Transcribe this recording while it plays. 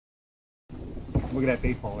Look at that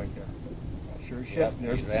bait ball right there. Sure as shit.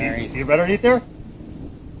 Yep, See it right underneath there?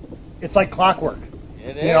 It's like clockwork.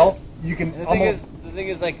 It is. You know, you can the almost... The thing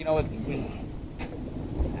is, like, you know, I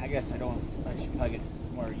guess I should probably get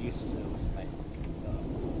more used to my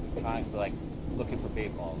electronics, but like looking for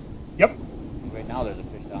bait balls. Yep. Right now there's a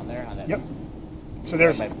fish down there on that. Yep. So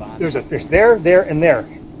there's a fish there, and there,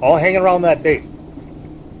 all hanging around that bait.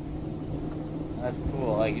 That's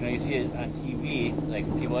cool. Like, you know, you see it on TV, like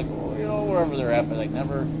people like, oh, you know, wherever they're at, but like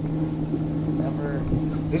never.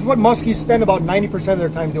 This is what muskies spend about 90% of their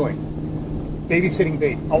time doing. Babysitting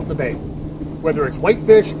bait out in the bay. Whether it's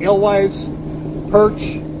whitefish, alewives,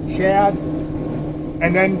 perch, shad,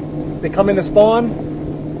 and then they come in to spawn,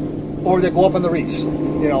 or they go up on the reefs,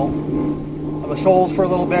 you know, on the shoals for a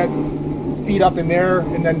little bit, feed up in there,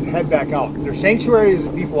 and then head back out. Their sanctuary is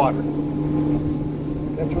deep water.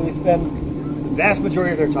 That's where they spend the vast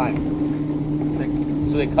majority of their time.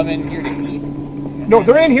 So they come in here to eat? No,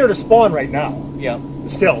 they're in here to spawn right now. Yeah.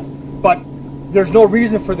 Still. But there's no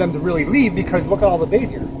reason for them to really leave because look at all the bait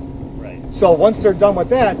here. Right. So once they're done with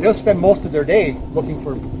that, they'll spend most of their day looking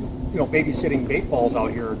for, you know, babysitting bait balls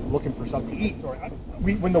out here, looking for something to eat. So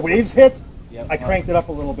when the waves hit, yep. I cranked it up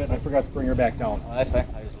a little bit and I forgot to bring her back down. Oh, that's fine.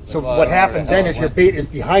 So what happens then is your bait is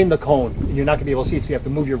behind the cone and you're not going to be able to see it, so you have to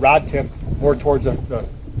move your rod tip more towards the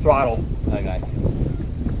throttle. I got you.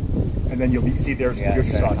 And then you'll see there's your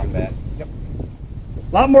come back. Yep.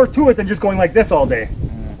 A lot more to it than just going like this all day.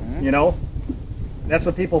 You know? That's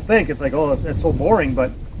what people think. It's like, oh, that's so boring,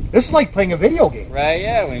 but this is like playing a video game. Right,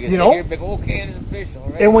 yeah. When you get here, big, okay, there's a fish. All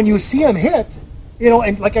right. And when you see them hit, you know,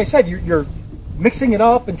 and like I said, you're mixing it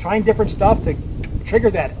up and trying different stuff to trigger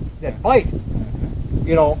that bite.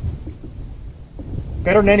 You know,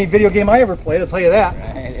 better than any video game I ever played, I'll tell you that.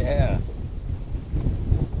 Right, yeah.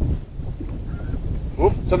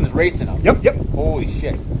 Oop, something's racing up. Yep. Holy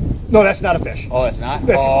shit. No, that's not a fish. Oh, that's not?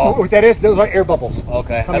 What that is, those are air bubbles.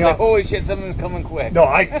 Okay. I was like, holy shit, something's coming quick. No,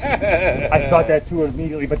 I thought that too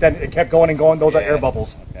immediately, but then it kept going and going. Those are air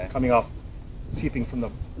bubbles coming off, seeping from the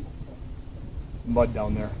mud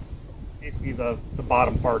down there. Basically the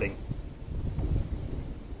bottom farting.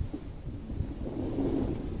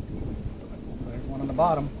 There's one on the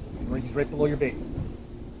bottom. He's right below your bait.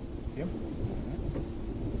 See him?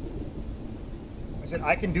 I said,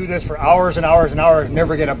 I can do this for hours and hours and hours and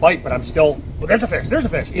never get a bite, but I'm still, well, there's a fish.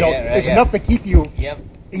 You know, it's enough to keep you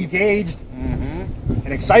engaged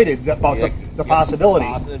and excited about the possibility.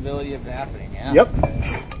 The possibility of happening, yeah. Yep.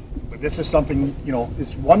 But this is something, you know,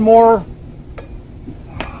 it's one more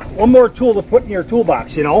tool to put in your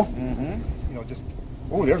toolbox, you know? You know, just,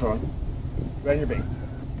 oh, there's one. Right in your bait.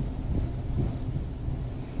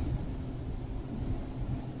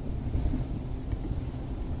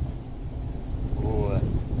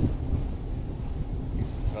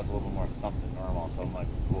 That's a little more thump than normal, so I'm like,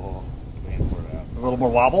 whoa, waiting for that. A little more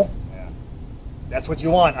wobble? Yeah. That's what you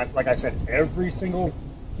want. Like I said, every single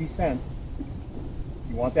descent,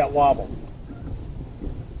 you want that wobble.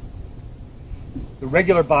 The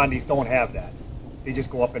regular bondies don't have that. They just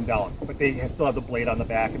go up and down. But they still have the blade on the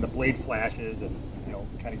back, and the blade flashes and, you know,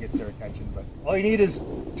 kind of gets their attention. But all you need is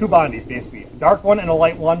two bondies, basically. A dark one and a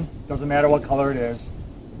light one. Doesn't matter what color it is.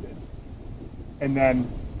 And then,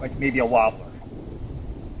 like, maybe a wobbler.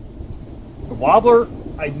 The wobbler,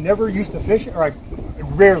 I never used to fish it, or I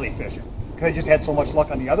rarely fish it, because I just had so much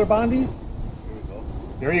luck on the other bondies.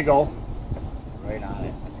 There you go. Right on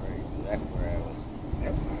it. That's right, exactly where I was.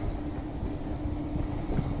 Yep.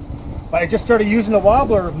 But I just started using the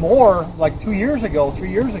wobbler more like 3 years ago,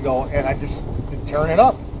 and I just been tearing it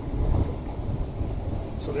up.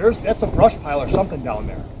 So that's a brush pile or something down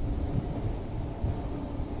there.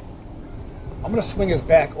 I'm going to swing us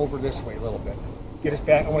back over this way a little bit. Get us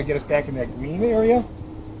back. I want to get us back in that green area.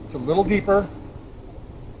 It's a little deeper.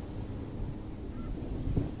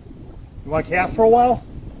 You want to cast for a while?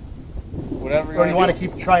 Whatever. Or do you want to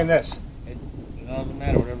keep trying this? It doesn't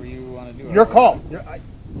matter. Whatever you want to do. Your call.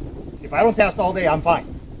 If I don't cast all day, I'm fine.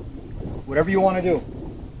 Whatever you want to do.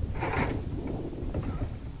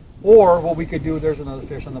 Or what we could do, there's another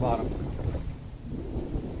fish on the bottom,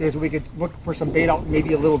 is we could look for some bait out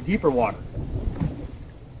maybe a little deeper water.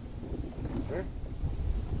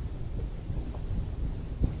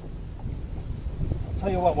 Tell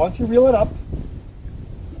you what, once you reel it up,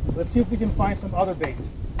 let's see if we can find some other bait.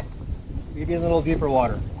 Maybe a little deeper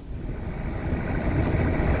water.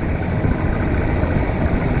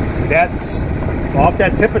 That's off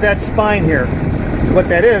that tip of that spine here. So what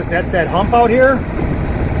that is, that's that hump out here.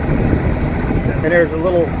 And there's a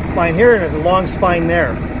little spine here, and there's a long spine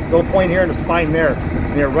there. A little point here and a spine there.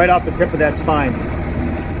 And they're right off the tip of that spine.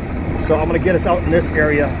 So I'm going to get us out in this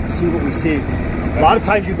area, see what we see. A lot of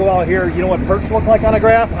times you go out here, you know what perch look like on a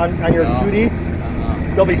graph, on your 2D?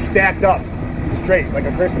 They'll be stacked up straight, like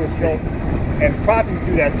a Christmas tree. And crappies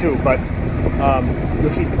do that too, but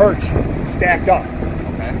you'll see perch stacked up.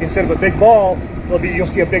 Okay. Instead of a big ball, you'll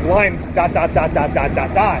see a big line, dot, dot, dot, dot, dot,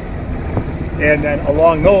 dot, dot. And then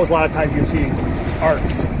along those, a lot of times you'll see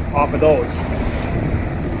arcs off of those.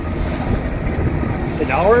 So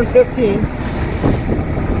now we're in 15.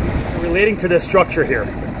 Relating to this structure here.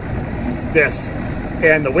 This.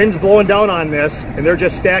 And the wind's blowing down on this, and they're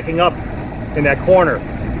just stacking up in that corner.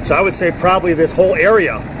 So I would say probably this whole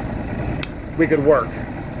area we could work.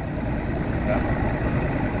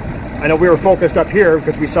 I know we were focused up here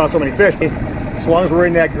because we saw so many fish. As long as we're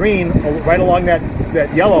in that green, right along that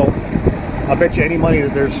yellow, I'll bet you any money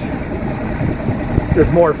that there's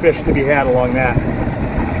more fish to be had along that.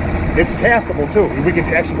 It's castable too. We could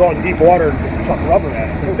actually go out in deep water and just chuck rubber at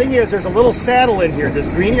it. The thing is, there's a little saddle in here. This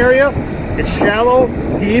green area, it's shallow,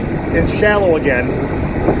 deep, and shallow again.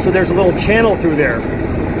 So there's a little channel through there,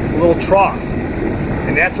 a little trough.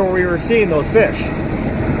 And that's where we were seeing those fish.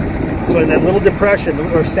 So in that little depression,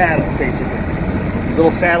 or saddle, basically. A little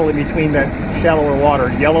saddle in between that shallower water.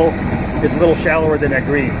 Yellow is a little shallower than that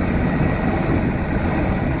green.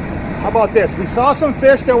 How about this? We saw some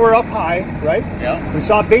fish that were up high, right? Yeah. We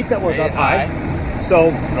saw bait that was up high.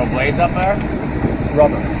 So no blades up there?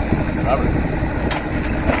 Rubber. Rubber.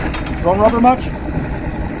 Thrown rubber much?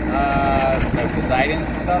 Like the sidings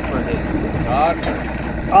and stuff, or just dog?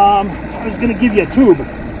 I was gonna give you a tube.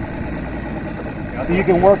 So you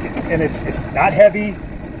can work it, and it's not heavy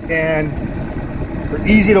and they're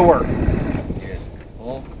easy to work.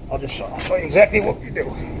 I'll show you exactly what you do.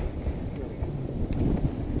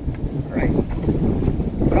 Alright.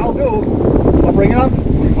 What I'll do, I'll bring it up,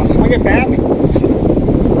 I'll swing it back,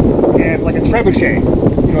 and like a trebuchet,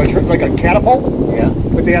 you know, like a catapult. Yeah.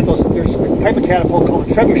 But they have there's a type of catapult called a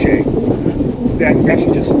trebuchet that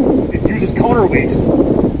actually it uses counterweights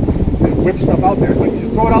and whips stuff out there. Like you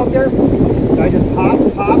just throw it out there, and I just pop,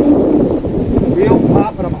 reel,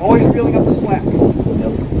 pop, and I'm always reeling up the slack. Yep.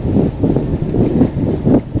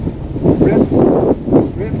 Rip,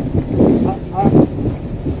 pop,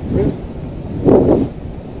 rip.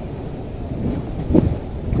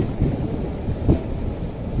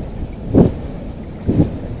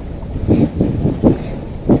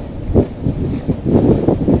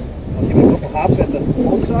 I'll give it a couple hops at the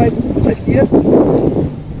outside once I see it.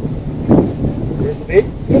 There's the bait.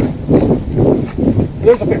 See it?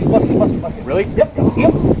 There's a fish. Musky. Really? Yep. Can you see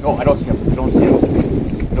him? No, I don't see him. I don't see him.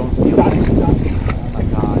 He's on it. Oh my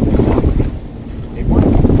god. Big one?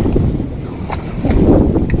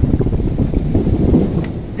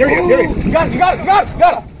 There he is. You got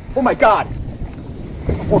it. Oh my god.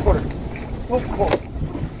 It's a 4-footer. Oh, close.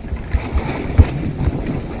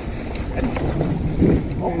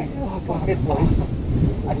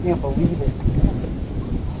 I can't believe it.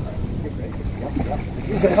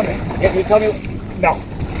 Yeah, can you tell me? No.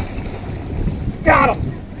 Got him.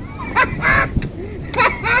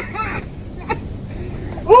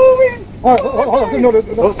 Moving. Hold on. No.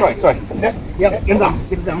 Oh, sorry. Yeah, get him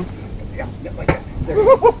down. Yeah, like that.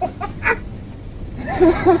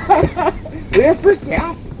 There's first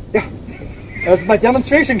cast? Yeah. That was my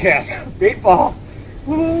demonstration cast. Bait ball.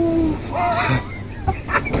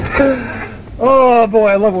 Oh boy,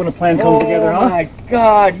 I love when a plan comes together, huh? Oh my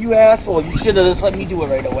god, you asshole. You should have just let me do it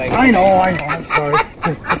right away. I know. I'm sorry.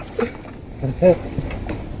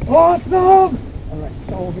 Awesome! Alright,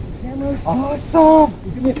 so we'll get the cameras. Awesome!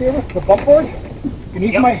 You do me a favor, the bump board. You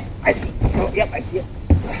need my... I see. Oh, yep, I see it.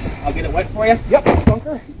 I'll get it wet for you. Yep,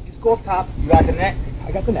 bunker. Just go up top. You got the net?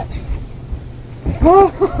 I got the net.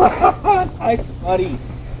 Nice, buddy.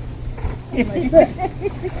 Nice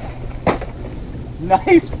fish.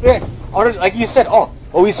 Nice fish. Like you said,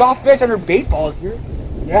 we saw fish under bait balls here.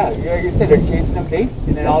 Yeah, like you said, they're chasing them bait,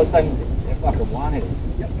 and then all of a sudden, they fucking wanted it.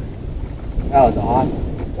 Yep. That was awesome.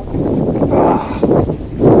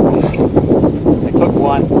 I took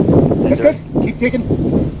one. That's good. Keep taking.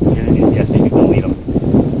 Yes, you can lead them.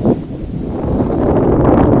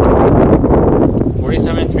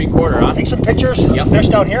 47 3/4, huh? Take some pictures of Yep. the fish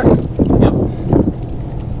down here. Yep.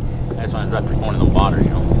 I just want to drop your phone in the water, you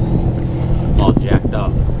know. All jacked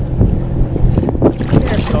up.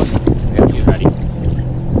 There she goes. Yep, she's ready.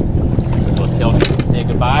 Go tell me, say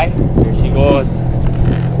goodbye. Here she goes.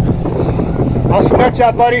 Awesome nut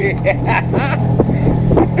job, buddy. Get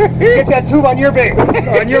that tube on your bait,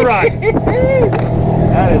 or on your rod.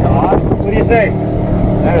 That is awesome. What do you say?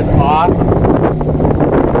 That is awesome.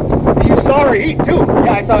 You saw her eat too.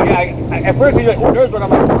 Yeah, I saw. Yeah, at first he's like, "Oh, there's one." I'm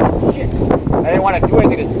like, "Oh shit!" I didn't want to do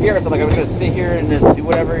anything to scare it, so I'm like, I'm just gonna sit here and just do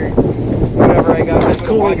whatever quarter I got. It's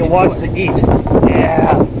cool when you watch the eat.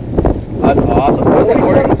 Yeah. That's awesome. What was that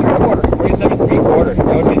quarter? 47 3/4. 47 3/4.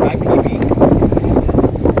 That would be my PB.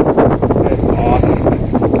 That's awesome.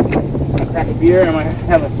 I'm gonna crack a beer and I'm gonna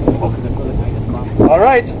have a smoke because I feel like I just bombed. All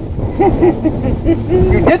right.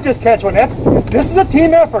 You did just catch one. This is a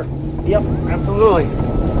team effort. Yep, absolutely.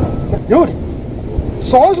 Dude,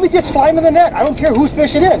 as long as we get slime in the net, I don't care whose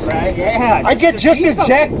fish it is. Right, yeah. I get just as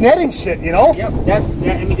jack netting shit, you know? Yep, I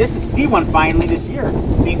mean, just to see one finally this year.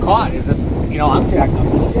 Being caught is just, you know, I'm cracking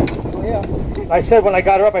up this shit. Oh, yeah. I said when I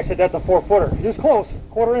got her up, I said, that's a 4-footer. She was close,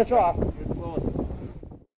 1/4 inch off.